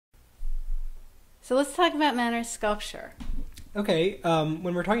So let's talk about Mannerist sculpture. Okay,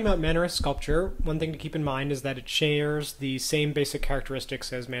 when we're talking about Mannerist sculpture, one thing to keep in mind is that it shares the same basic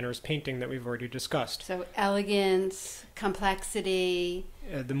characteristics as Mannerist painting that we've already discussed. So elegance, complexity.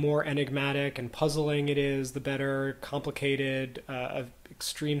 The more enigmatic and puzzling it is, the better. Complicated, an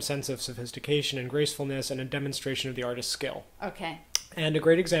extreme sense of sophistication and gracefulness, and a demonstration of the artist's skill. Okay. And a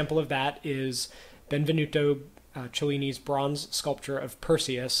great example of that is Benvenuto Cellini's bronze sculpture of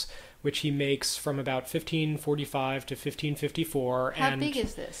Perseus, which he makes from about 1545 to 1554. How big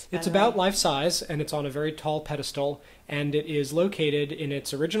is this? It's about life size, and it's on a very tall pedestal, and it is located in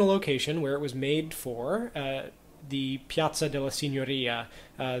its original location where it was made for, the Piazza della Signoria,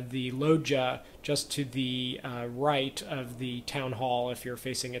 the loggia just to the right of the town hall if you're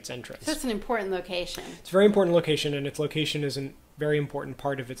facing its entrance. So it's an important location. It's a very important location, and its location is a very important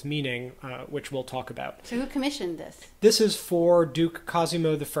part of its meaning, which we'll talk about. So who commissioned this? This is for Duke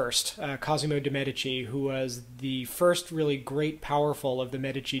Cosimo I, Cosimo de' Medici, who was the first really great powerful of the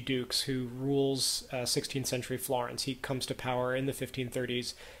Medici dukes who rules 16th century Florence. He comes to power in the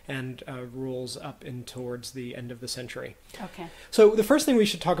 1530s and rules up in towards the end of the century. Okay. So the first thing we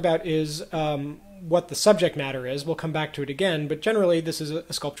should talk about is what the subject matter is. We'll come back to it again, but generally this is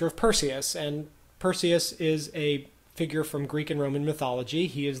a sculpture of Perseus, and Perseus is a figure from Greek and Roman mythology.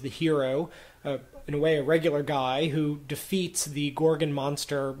 He is the hero, in a way a regular guy, who defeats the Gorgon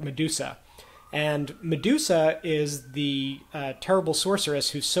monster Medusa. And Medusa is the terrible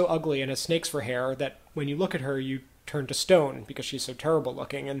sorceress who's so ugly and has snakes for hair that when you look at her you turn to stone because she's so terrible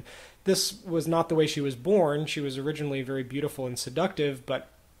looking. And this was not the way she was born. She was originally very beautiful and seductive, but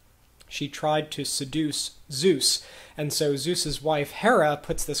she tried to seduce Zeus, and so Zeus's wife Hera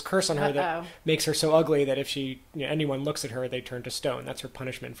puts this curse on her that makes her so ugly that if anyone looks at her, they turn to stone. That's her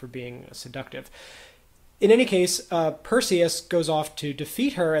punishment for being seductive. In any case, Perseus goes off to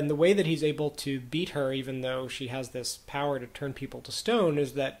defeat her, and the way that he's able to beat her, even though she has this power to turn people to stone,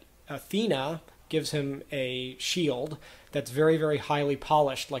 is that Athena gives him a shield that's very, very highly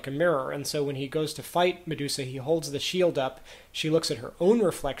polished, like a mirror. And so when he goes to fight Medusa, he holds the shield up. She looks at her own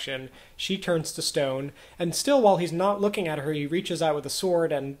reflection. She turns to stone. And still, while he's not looking at her, he reaches out with a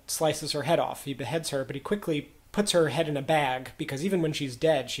sword and slices her head off. He beheads her, but he quickly puts her head in a bag, because even when she's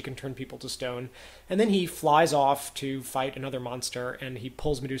dead, she can turn people to stone. And then he flies off to fight another monster, and he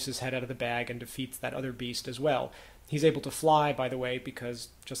pulls Medusa's head out of the bag and defeats that other beast as well. He's able to fly, by the way, because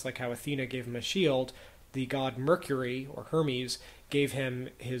just like how Athena gave him a shield, the god Mercury, or Hermes, gave him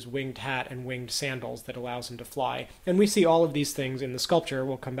his winged hat and winged sandals that allows him to fly. And we see all of these things in the sculpture.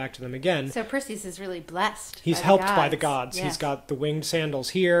 We'll come back to them again. So Perseus is really blessed. He's helped by the gods. Yes. He's got the winged sandals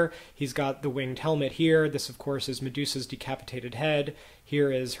here. He's got the winged helmet here. This, of course, is Medusa's decapitated head. Here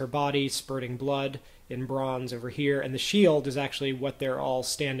is her body spurting blood in bronze over here. And the shield is actually what they're all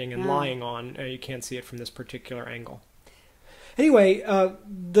standing and lying on. You can't see it from this particular angle. Anyway,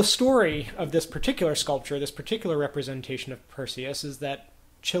 the story of this particular sculpture, this particular representation of Perseus, is that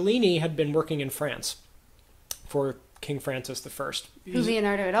Cellini had been working in France for King Francis I. Who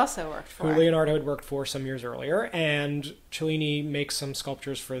Leonardo had also worked for. Who Leonardo had worked for some years earlier, and Cellini makes some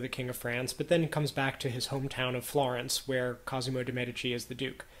sculptures for the King of France, but then comes back to his hometown of Florence, where Cosimo de' Medici is the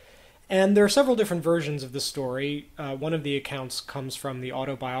Duke. And there are several different versions of the story. One of the accounts comes from the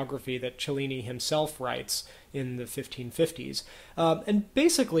autobiography that Cellini himself writes in the 1550s. And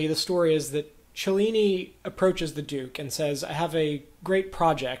basically the story is that Cellini approaches the Duke and says, I have a great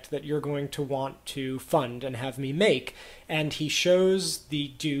project that you're going to want to fund and have me make. And he shows the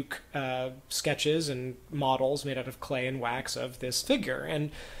Duke sketches and models made out of clay and wax of this figure.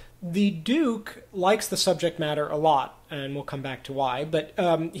 And the Duke likes the subject matter a lot, and we'll come back to why, but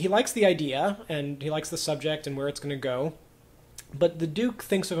he likes the idea, and he likes the subject and where it's going to go, but the Duke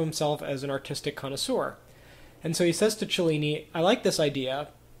thinks of himself as an artistic connoisseur. And so he says to Cellini, I like this idea,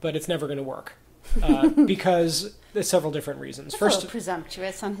 but it's never going to work, because there's several different reasons. That's a little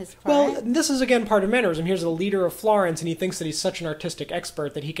presumptuous on his part. Well, this is again part of Mannerism. Here's a leader of Florence, and he thinks that he's such an artistic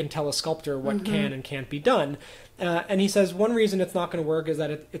expert that he can tell a sculptor what can and can't be done. And he says one reason it's not going to work is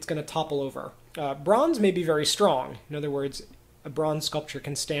that it's going to topple over. Bronze may be very strong. In other words, a bronze sculpture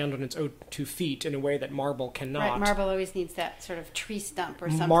can stand on its own 2 feet in a way that marble cannot. Right, marble always needs that sort of tree stump or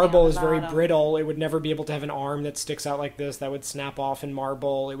something. Marble is very brittle. It would never be able to have an arm that sticks out like this. That would snap off in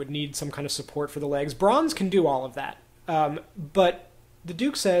marble. It would need some kind of support for the legs. Bronze can do all of that. But the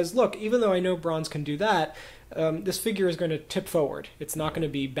Duke says, look, even though I know bronze can do that, this figure is going to tip forward. It's not going to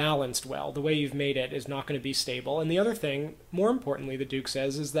be balanced well. The way you've made it is not going to be stable. And the other thing, more importantly, the Duke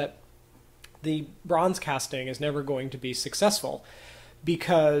says, is that the bronze casting is never going to be successful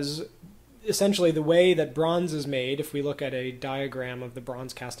because essentially the way that bronze is made, if we look at a diagram of the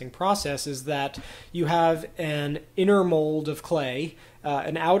bronze casting process, is that you have an inner mold of clay,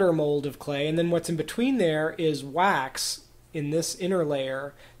 an outer mold of clay, and then what's in between there is wax in this inner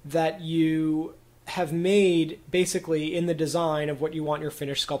layer that you have made basically in the design of what you want your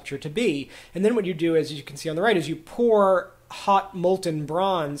finished sculpture to be. And then what you do, as you can see on the right, is you pour hot molten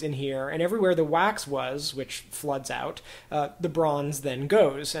bronze in here, and everywhere the wax was, which floods out, the bronze then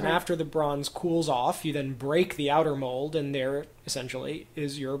goes. And after the bronze cools off, you then break the outer mold, and there essentially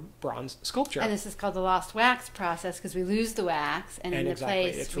is your bronze sculpture. And this is called the lost wax process because we lose the wax, and in the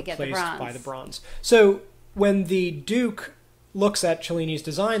place we get the bronze. By the bronze. So when the Duke looks at Cellini's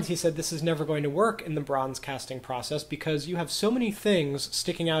designs, he said this is never going to work in the bronze casting process because you have so many things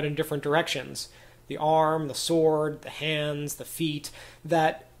sticking out in different directions. The arm, the sword, the hands, the feet,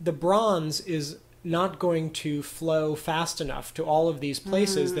 that the bronze is not going to flow fast enough to all of these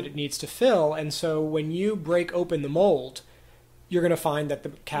places that it needs to fill. And so when you break open the mold, you're going to find that the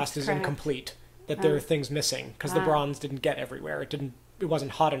cast is incomplete, that there are things missing because the bronze didn't get everywhere. It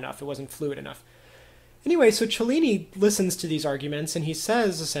wasn't hot enough. It wasn't fluid enough. Anyway, so Cellini listens to these arguments, and he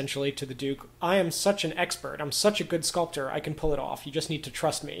says, essentially, to the Duke, I am such an expert, I'm such a good sculptor, I can pull it off, you just need to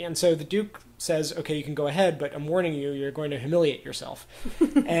trust me. And so the Duke says, okay, you can go ahead, but I'm warning you, you're going to humiliate yourself.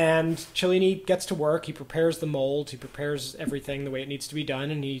 And Cellini gets to work, he prepares the mold, he prepares everything the way it needs to be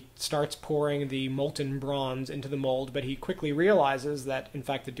done, and he starts pouring the molten bronze into the mold, but he quickly realizes that, in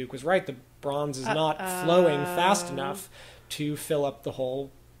fact, the Duke was right, the bronze is not flowing fast enough to fill up the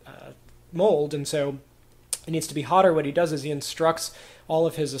whole mold, and so it needs to be hotter. What he does is he instructs all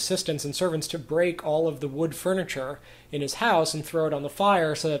of his assistants and servants to break all of the wood furniture in his house and throw it on the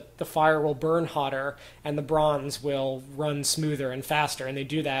fire so that the fire will burn hotter and the bronze will run smoother and faster. And they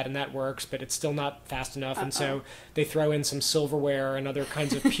do that, and that works, but it's still not fast enough. And so they throw in some silverware and other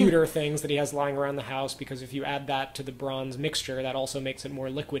kinds of pewter things that he has lying around the house, because if you add that to the bronze mixture, that also makes it more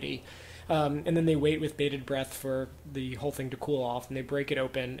liquidy. And then they wait with bated breath for the whole thing to cool off, and they break it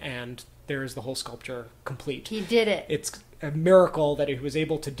open, and there's the whole sculpture complete. He did it. It's a miracle that he was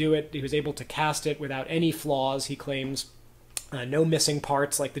able to do it. He was able to cast it without any flaws, he claims. No missing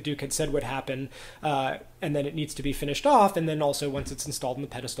parts like the Duke had said would happen, and then it needs to be finished off, and then also once it's installed on the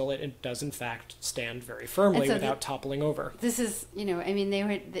pedestal, it does in fact stand very firmly without toppling over. This is, I mean, they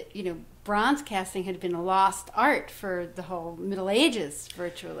were, bronze casting had been a lost art for the whole Middle Ages,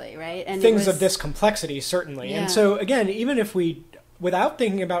 virtually, right? And things of this complexity, certainly. Yeah. And so, again, even if we, without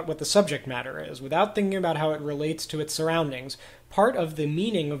thinking about what the subject matter is, without thinking about how it relates to its surroundings, part of the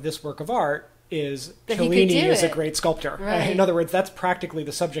meaning of this work of art is Cellini is a great sculptor. Right. In other words, that's practically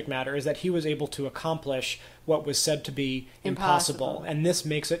the subject matter, is that he was able to accomplish what was said to be impossible. And this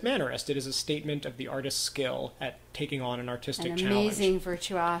makes it Mannerist. It is a statement of the artist's skill at taking on an artistic challenge. Amazing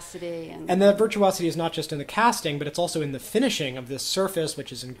virtuosity. And that virtuosity is not just in the casting, but it's also in the finishing of this surface,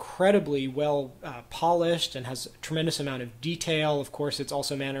 which is incredibly well polished and has a tremendous amount of detail. Of course, it's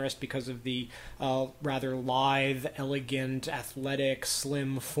also Mannerist because of the rather lithe, elegant, athletic,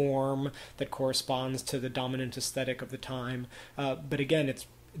 slim form that corresponds to the dominant aesthetic of the time. But again, it's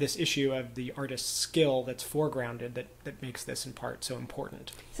this issue of the artist's skill that's foregrounded that makes this in part so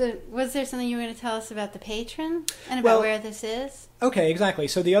important. So was there something you were going to tell us about the patron and about where this is? Okay, exactly.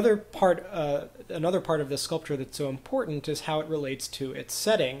 So the other part, another part of this sculpture that's so important is how it relates to its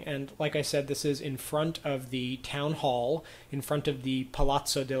setting. And like I said, this is in front of the town hall, in front of the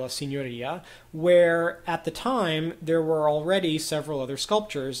Palazzo della Signoria, where at the time there were already several other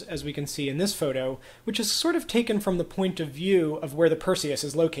sculptures, as we can see in this photo, which is sort of taken from the point of view of where the Perseus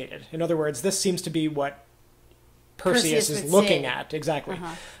is located. In other words, this seems to be what Perseus is looking at. Exactly.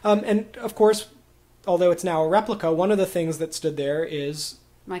 And of course, although it's now a replica, one of the things that stood there is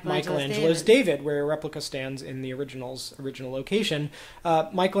Michelangelo's David, where a replica stands in the original location.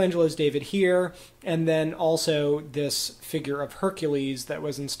 Michelangelo's David here, and then also this figure of Hercules that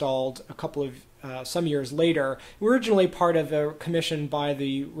was installed a couple of some years later, originally part of a commission by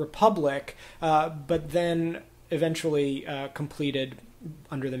the Republic, but then eventually completed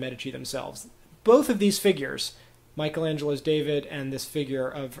under the Medici themselves. Both of these figures, Michelangelo's David and this figure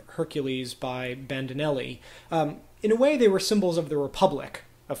of Hercules by Bandinelli, in a way they were symbols of the Republic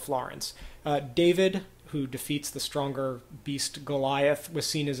of Florence. David, who defeats the stronger beast Goliath, was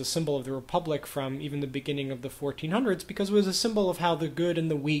seen as a symbol of the Republic from even the beginning of the 1400s because it was a symbol of how the good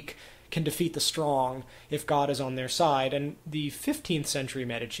and the weak can defeat the strong if God is on their side. And the 15th century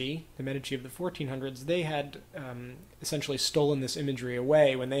Medici, the Medici of the 1400s, they had essentially stolen this imagery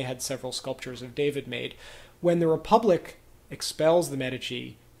away when they had several sculptures of David made. When the Republic expels the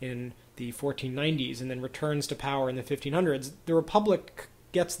Medici in the 1490s and then returns to power in the 1500s, the Republic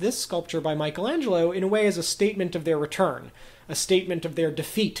gets this sculpture by Michelangelo in a way as a statement of their return, a statement of their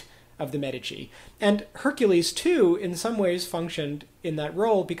defeat of the Medici. And Hercules, too, in some ways functioned in that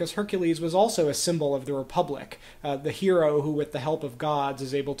role because Hercules was also a symbol of the Republic, the hero who, with the help of gods,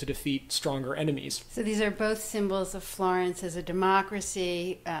 is able to defeat stronger enemies. So these are both symbols of Florence as a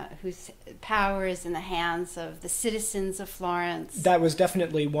democracy whose power is in the hands of the citizens of Florence. That was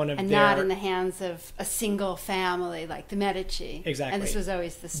definitely one of and not in the hands of a single family like the Medici. Exactly. And this was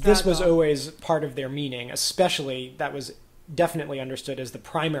always the struggle. This was always part of their meaning, especially that was definitely understood as the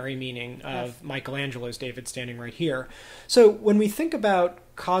primary meaning of Michelangelo's David standing right here. So when we think about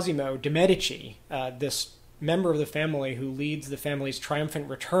Cosimo de' Medici, this member of the family who leads the family's triumphant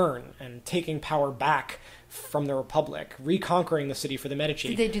return and taking power back from the Republic, reconquering the city for the Medici.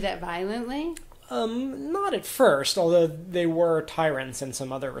 Did they do that violently? Not at first, although they were tyrants in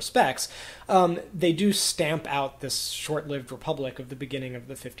some other respects. They do stamp out this short-lived republic of the beginning of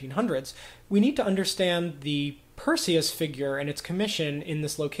the 1500s. We need to understand the Perseus figure and its commission in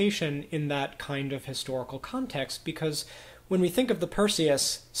this location in that kind of historical context, because when we think of the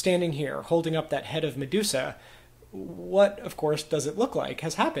Perseus standing here, holding up that head of Medusa, what, of course, does it look like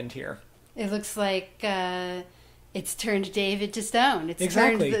has happened here? It looks like it's turned David to stone. It's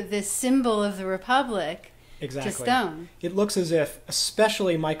exactly. turned the symbol of the Republic to stone. It looks as if,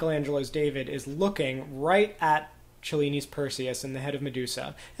 especially Michelangelo's David, is looking right at Cellini's Perseus and the head of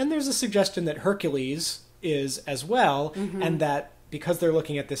Medusa. And there's a suggestion that Hercules is as well, and that because they're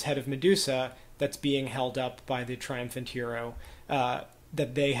looking at this head of Medusa that's being held up by the triumphant hero,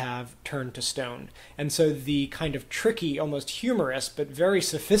 that they have turned to stone. And so the kind of tricky, almost humorous, but very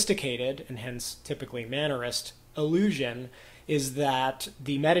sophisticated, and hence typically Mannerist, illusion is that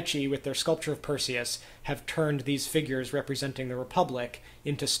the Medici, with their sculpture of Perseus, have turned these figures representing the Republic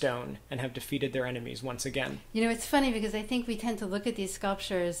into stone and have defeated their enemies once again. You know, it's funny because I think we tend to look at these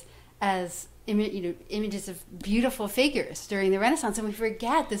sculptures as images of beautiful figures during the Renaissance, and we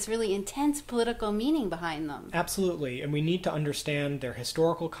forget this really intense political meaning behind them. Absolutely, and we need to understand their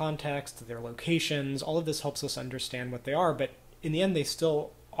historical context, their locations. All of this helps us understand what they are, but in the end they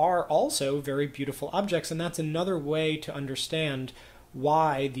still are also very beautiful objects, and that's another way to understand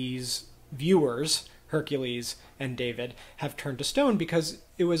why these viewers, Hercules and David, have turned to stone, because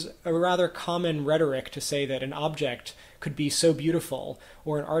it was a rather common rhetoric to say that an object could be so beautiful,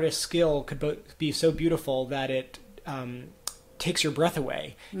 or an artist's skill could be so beautiful that it takes your breath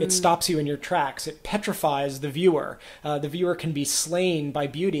away. It stops you in your tracks. It petrifies the viewer. The viewer can be slain by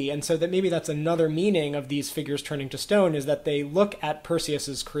beauty. And so that maybe that's another meaning of these figures turning to stone, is that they look at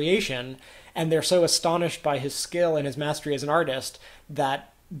Perseus's creation and they're so astonished by his skill and his mastery as an artist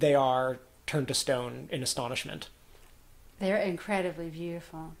that they are turned to stone in astonishment. They're incredibly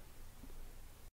beautiful.